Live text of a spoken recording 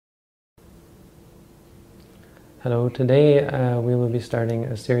Hello, today we will be starting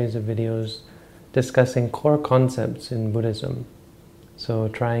a series of videos discussing core concepts in Buddhism. So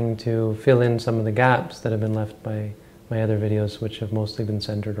trying to fill in some of the gaps that have been left by my other videos, which have mostly been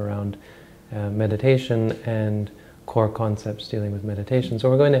centered around meditation and core concepts dealing with meditation. So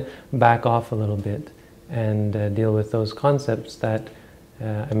we're going to back off a little bit and deal with those concepts that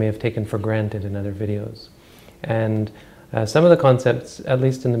I may have taken for granted in other videos. And some of the concepts, at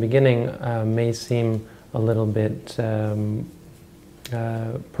least in the beginning, may seem a little bit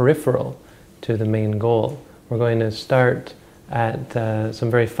peripheral to the main goal. We're going to start at some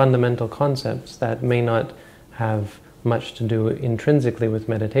very fundamental concepts that may not have much to do intrinsically with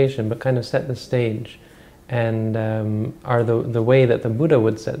meditation, but kind of set the stage and are the way that the Buddha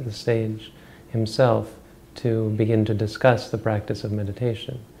would set the stage himself to begin to discuss the practice of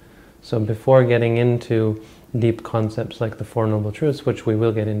meditation. So before getting into deep concepts like the Four Noble Truths, which we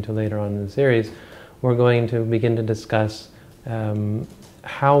will get into later on in the series, we're going to begin to discuss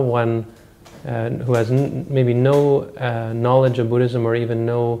how one who has maybe no knowledge of Buddhism or even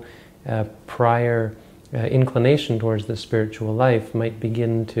no prior inclination towards the spiritual life might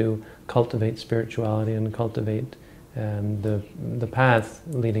begin to cultivate spirituality and cultivate the path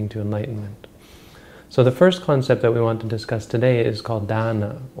leading to enlightenment. So the first concept that we want to discuss today is called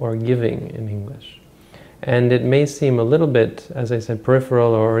dana, or giving in English. And it may seem a little bit, as I said,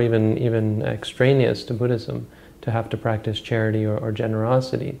 peripheral or even extraneous to Buddhism to have to practice charity or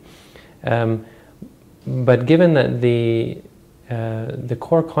generosity. But given that the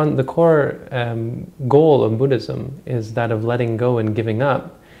core goal of Buddhism is that of letting go and giving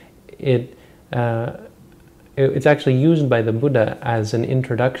up, it's actually used by the Buddha as an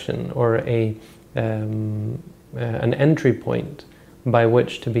introduction or an entry point by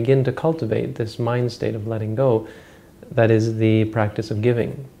which to begin to cultivate this mind state of letting go, that is the practice of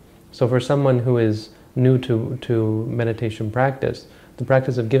giving. So for someone who is new to meditation practice, the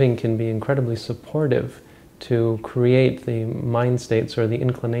practice of giving can be incredibly supportive to create the mind states or the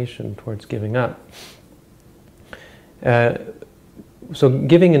inclination towards giving up. So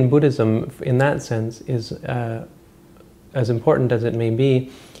giving in Buddhism, in that sense, is as important as it may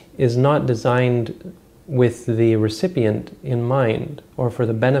be, is not designed with the recipient in mind or for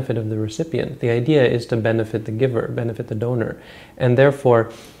the benefit of the recipient. The idea is to benefit the giver, benefit the donor, and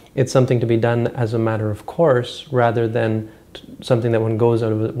therefore it's something to be done as a matter of course rather than something that one goes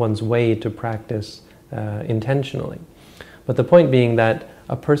out of one's way to practice intentionally. But the point being that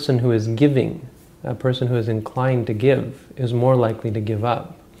a person who is giving, a person who is inclined to give, is more likely to give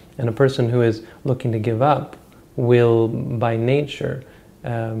up. And a person who is looking to give up will, by nature,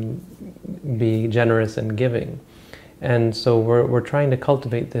 be generous and giving. And so we're trying to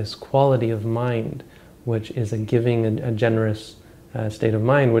cultivate this quality of mind, which is a giving, a generous state of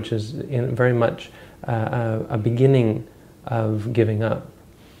mind, which is very much a beginning of giving up.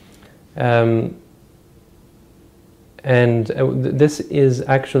 And this is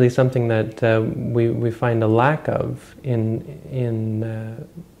actually something that we find a lack of in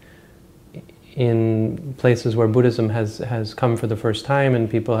places where Buddhism has come for the first time and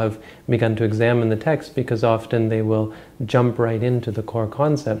people have begun to examine the text, because often they will jump right into the core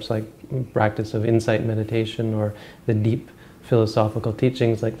concepts like practice of insight meditation or the deep philosophical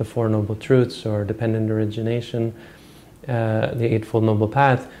teachings like the Four Noble Truths or dependent origination, the Eightfold Noble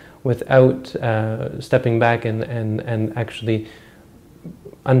Path, without stepping back and actually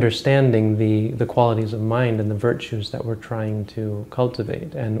understanding the qualities of mind and the virtues that we're trying to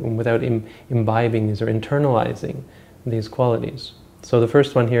cultivate, and without imbibing these or internalizing these qualities. So the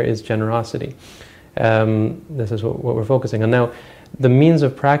first one here is generosity. This is what we're focusing on. Now, the means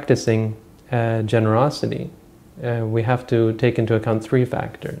of practicing generosity, we have to take into account three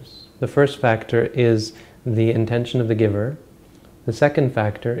factors. The first factor is the intention of the giver. The second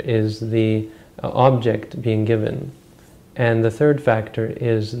factor is the object being given. And the third factor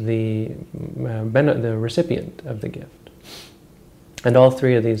is the recipient of the gift. And all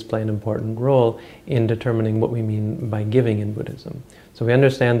three of these play an important role in determining what we mean by giving in Buddhism. So we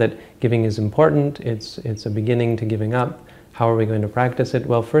understand that giving is important, it's a beginning to giving up. How are we going to practice it?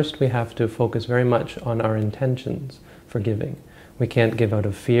 Well, first we have to focus very much on our intentions for giving. We can't give out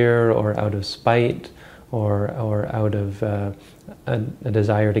of fear or out of spite or out of a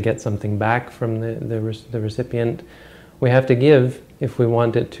desire to get something back from the recipient. We have to give if we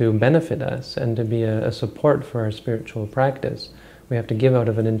want it to benefit us and to be a support for our spiritual practice. We have to give out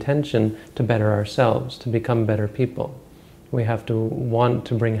of an intention to better ourselves, to become better people. We have to want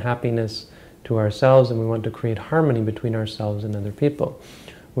to bring happiness to ourselves, and we want to create harmony between ourselves and other people.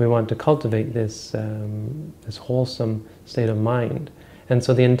 We want to cultivate this wholesome state of mind. And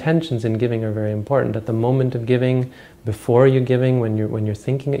so the intentions in giving are very important. At the moment of giving, before you're giving, when you're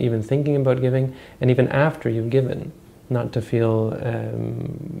thinking, even thinking about giving, and even after you've given, not to feel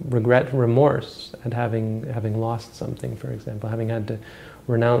regret, remorse at having lost something, for example, having had to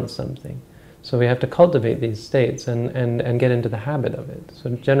renounce something. So we have to cultivate these states and get into the habit of it.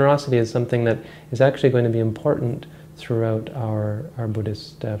 So generosity is something that is actually going to be important throughout our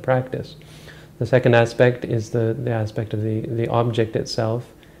Buddhist practice. The second aspect is the aspect of the object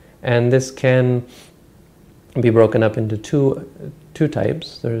itself, and this can be broken up into two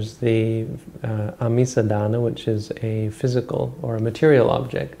types. There's the amisa dana, which is a physical or a material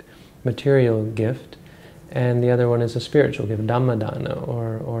object, material gift, and the other one is a spiritual gift, dhamma dana,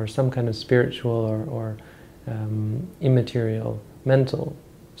 or some kind of spiritual or immaterial mental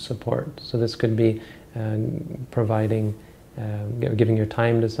support. So this could be providing, giving your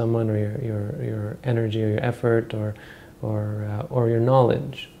time to someone, or your energy, or your effort, or your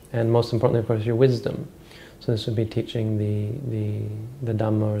knowledge, and most importantly, of course, your wisdom. So this would be teaching the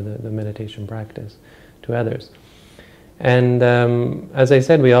Dhamma, or the meditation practice, to others. And as I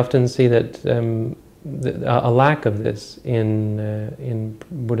said, we often see that a lack of this in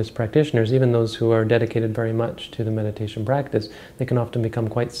Buddhist practitioners, even those who are dedicated very much to the meditation practice. They can often become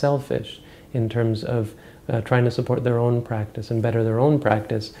quite selfish in terms of trying to support their own practice and better their own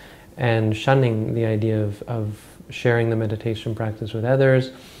practice, and shunning the idea of sharing the meditation practice with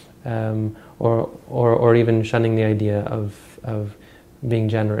others, or even shunning the idea of being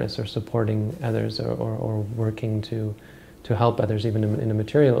generous or supporting others, or working to help others, even in a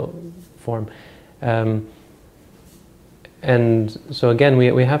material form. And so again,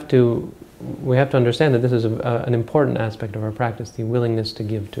 we have to understand that this is an important aspect of our practice, the willingness to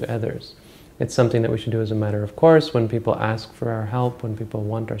give to others. It's something that we should do as a matter of course. When people ask for our help, when people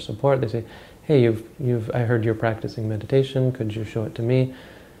want our support, they say, "Hey, I heard you're practicing meditation. Could you show it to me?"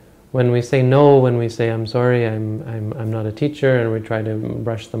 When we say no, when we say, "I'm sorry, I'm not a teacher," and we try to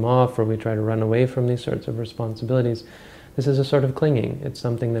brush them off, or we try to run away from these sorts of responsibilities, this is a sort of clinging. It's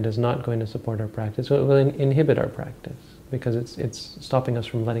something that is not going to support our practice. It will inhibit our practice, because it's stopping us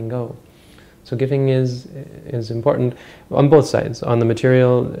from letting go. So giving is important on both sides. On the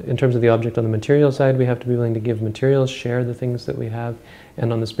material, in terms of the object, on the material side, we have to be willing to give materials, share the things that we have,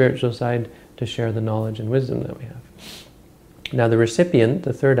 and on the spiritual side, to share the knowledge and wisdom that we have. Now the recipient,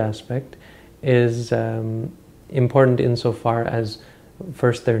 the third aspect, is important insofar as,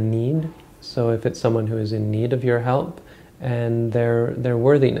 first, their need. So if it's someone who is in need of your help, and their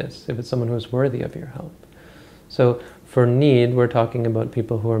worthiness, if it's someone who is worthy of your help. So for need, we're talking about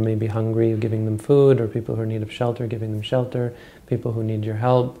people who are maybe hungry, giving them food, or people who are in need of shelter, giving them shelter, people who need your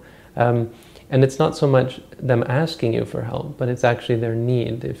help. And it's not so much them asking you for help, but it's actually their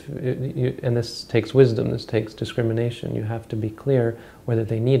need. And this takes wisdom, this takes discrimination. You have to be clear whether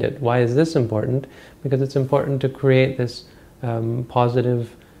they need it. Why is this important? Because it's important to create this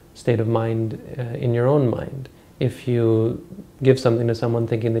positive state of mind in your own mind. If you give something to someone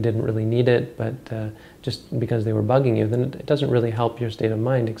thinking they didn't really need it, but just because they were bugging you, then it doesn't really help your state of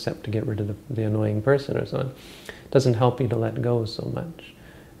mind, except to get rid of the annoying person or so on. It doesn't help you to let go so much.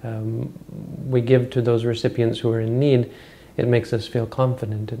 We give to those recipients who are in need. It makes us feel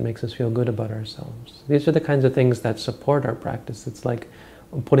confident. It makes us feel good about ourselves. These are the kinds of things that support our practice. It's like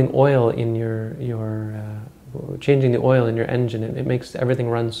putting oil in changing the oil in your engine. It makes everything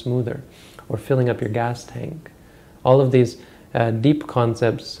run smoother, or filling up your gas tank. All of these deep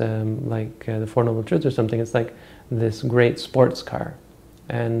concepts, like the Four Noble Truths or something, it's like this great sports car.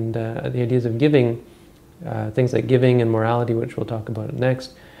 And the ideas of giving, things like giving and morality, which we'll talk about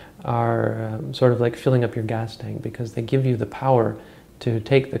next, are sort of like filling up your gas tank, because they give you the power to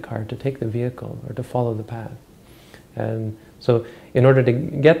take the car, to take the vehicle, or to follow the path. And so in order to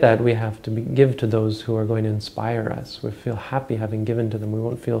get that, we have to give to those who are going to inspire us. We feel happy having given to them. We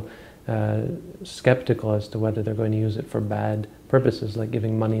won't feel skeptical as to whether they're going to use it for bad purposes, like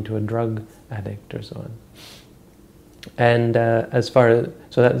giving money to a drug addict or so on. And as far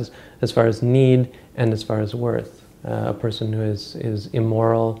as need and as far as worth, a person who is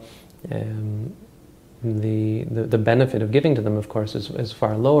immoral, the benefit of giving to them, of course, is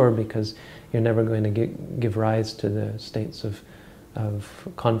far lower, because you're never going to give rise to the states of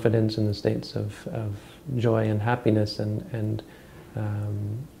confidence and the states of joy and happiness and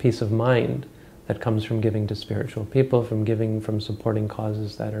peace of mind that comes from giving to spiritual people, from supporting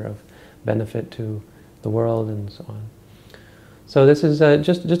causes that are of benefit to the world, and so on. So this is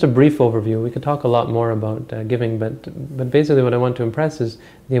just a brief overview. We could talk a lot more about giving, but basically what I want to impress is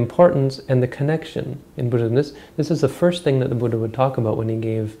the importance and the connection in Buddhism. This is the first thing that the Buddha would talk about when he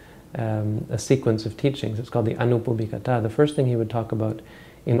gave a sequence of teachings. It's called the Anupubbikata. The first thing he would talk about,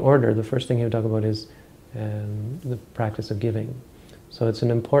 the first thing he would talk about is the practice of giving. So it's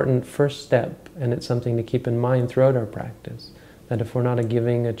an important first step, and it's something to keep in mind throughout our practice, that if we're not a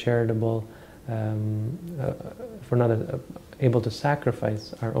giving, a charitable, if we're not able to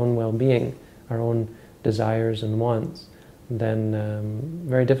sacrifice our own well-being, our own desires and wants, then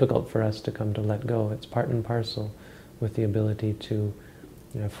very difficult for us to come to let go. It's part and parcel with the ability to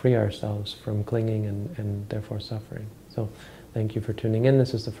free ourselves from clinging and therefore suffering. So thank you for tuning in.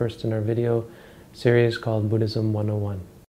 This is the first in our video series called Buddhism 101.